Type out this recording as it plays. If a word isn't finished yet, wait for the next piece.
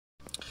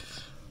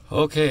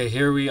Okay,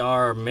 here we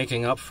are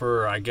making up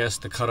for, I guess,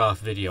 the cutoff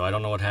video. I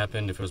don't know what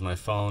happened, if it was my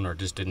phone or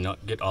just did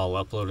not get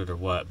all uploaded or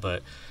what,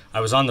 but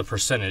I was on the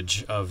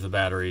percentage of the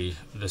battery,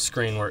 the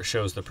screen where it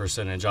shows the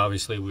percentage.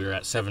 Obviously, we were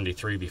at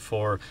 73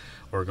 before.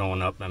 We're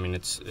going up. I mean,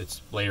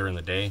 it's later in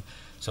the day.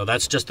 So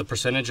that's just the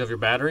percentage of your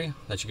battery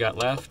that you got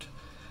left.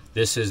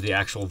 This is the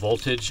actual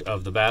voltage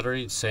of the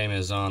battery, same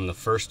as on the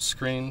first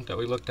screen that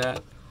we looked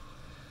at.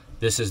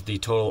 This is the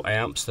total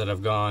amps that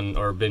have gone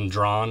or been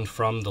drawn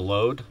from the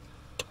load.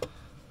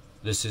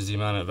 This is the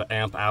amount of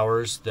amp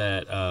hours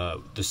that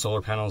the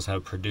solar panels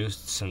have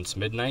produced since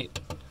midnight.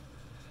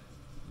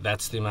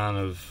 That's the amount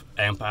of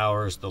amp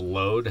hours the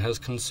load has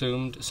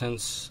consumed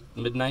since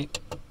midnight.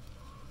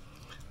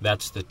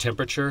 That's the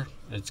temperature.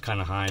 It's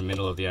kind of high,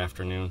 middle of the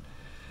afternoon.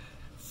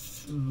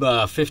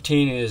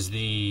 15 is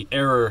the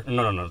error.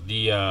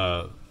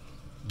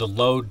 The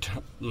load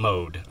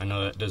mode. I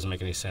know that doesn't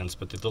make any sense,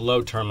 but the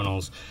load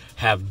terminals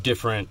have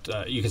different,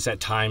 you can set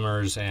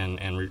timers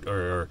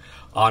or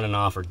on and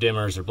off or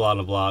dimmers or blah,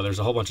 blah, blah. There's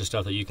a whole bunch of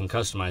stuff that you can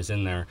customize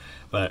in there.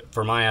 But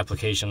for my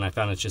application, I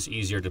found it's just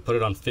easier to put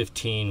it on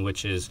 15,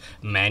 which is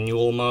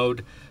manual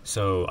mode.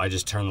 So I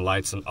just turn the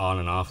lights on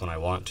and off when I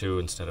want to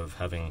instead of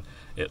having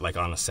it like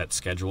on a set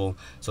schedule.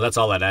 So that's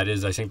all that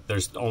is. I think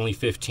there's only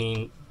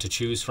 15 to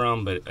choose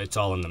from, but it's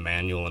all in the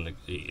manual and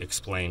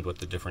explained what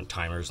the different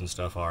timers and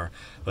stuff are.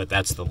 But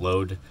that's the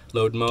load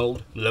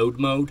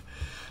mode.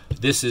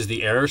 This is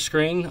the error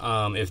screen.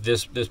 If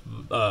this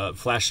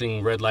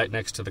flashing red light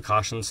next to the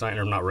caution sign,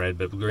 or not red,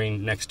 but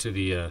green next to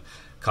the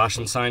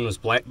caution sign was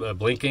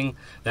blinking,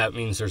 that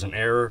means there's an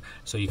error.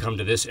 So you come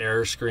to this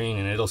error screen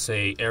and it'll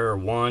say error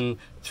 1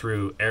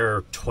 through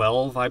error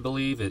 12, I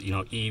believe. You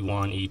know,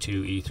 E1,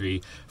 E2,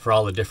 E3, for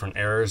all the different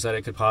errors that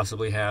it could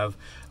possibly have.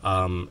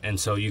 And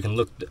so you can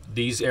look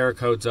these error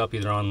codes up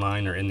either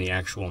online or in the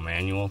actual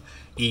manual.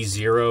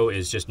 E0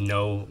 is just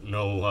no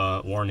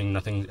warning,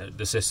 nothing.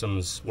 The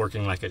system's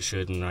working like it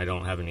should, and I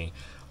don't have any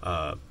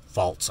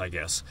faults, I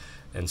guess.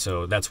 And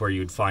so that's where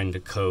you'd find the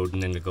code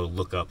and then to go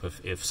look up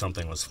if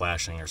something was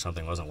flashing or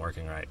something wasn't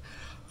working right.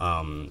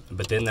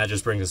 But then that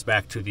just brings us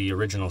back to the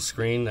original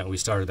screen that we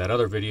started that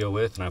other video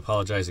with, and I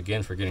apologize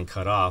again for getting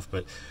cut off,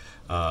 but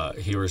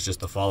here was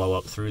just the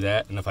follow-up through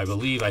that. And if I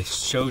believe I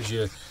showed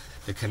you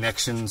the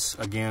connections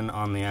again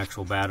on the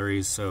actual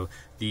batteries. So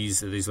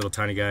these little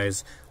tiny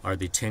guys are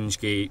the 10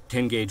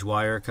 gauge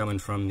wire coming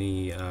from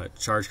the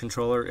charge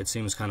controller. It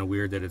seems kind of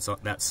weird that it's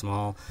that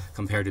small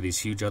compared to these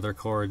huge other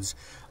cords,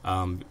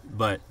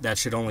 but that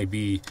should only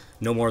be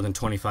no more than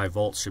 25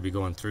 volts should be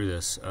going through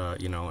this,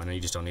 you know, and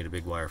you just don't need a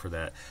big wire for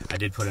that. I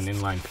did put an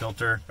inline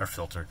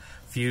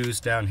fuse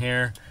down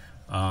here.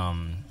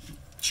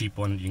 Cheap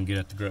one you can get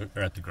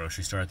at the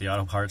grocery store, at the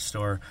auto parts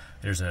store.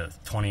 There's a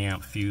 20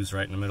 amp fuse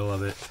right in the middle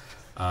of it.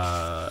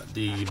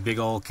 The big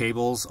old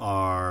cables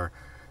are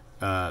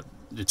the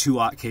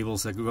 2-aught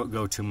cables that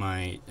go to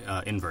my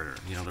inverter.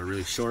 You know, they're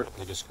really short.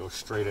 They just go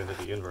straight into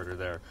the inverter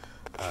there.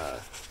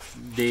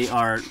 They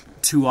are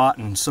 2-aught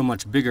and so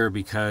much bigger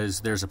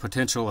because there's a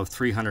potential of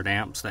 300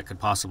 amps that could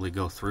possibly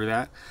go through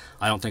that.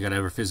 I don't think I'd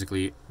ever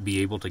physically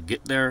be able to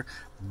get there,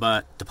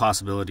 but the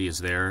possibility is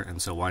there,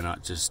 and so why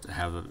not just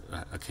have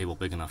a cable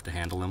big enough to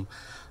handle them.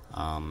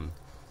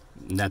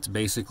 That's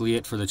basically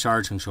it for the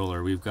charge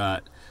controller. We've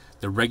got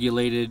the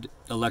regulated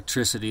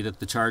electricity that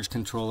the charge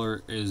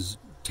controller is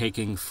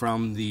taking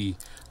from the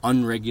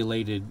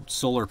unregulated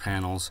solar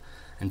panels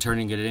and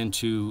turning it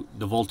into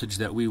the voltage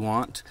that we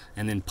want,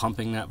 and then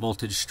pumping that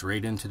voltage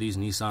straight into these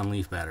Nissan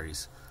Leaf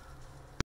batteries.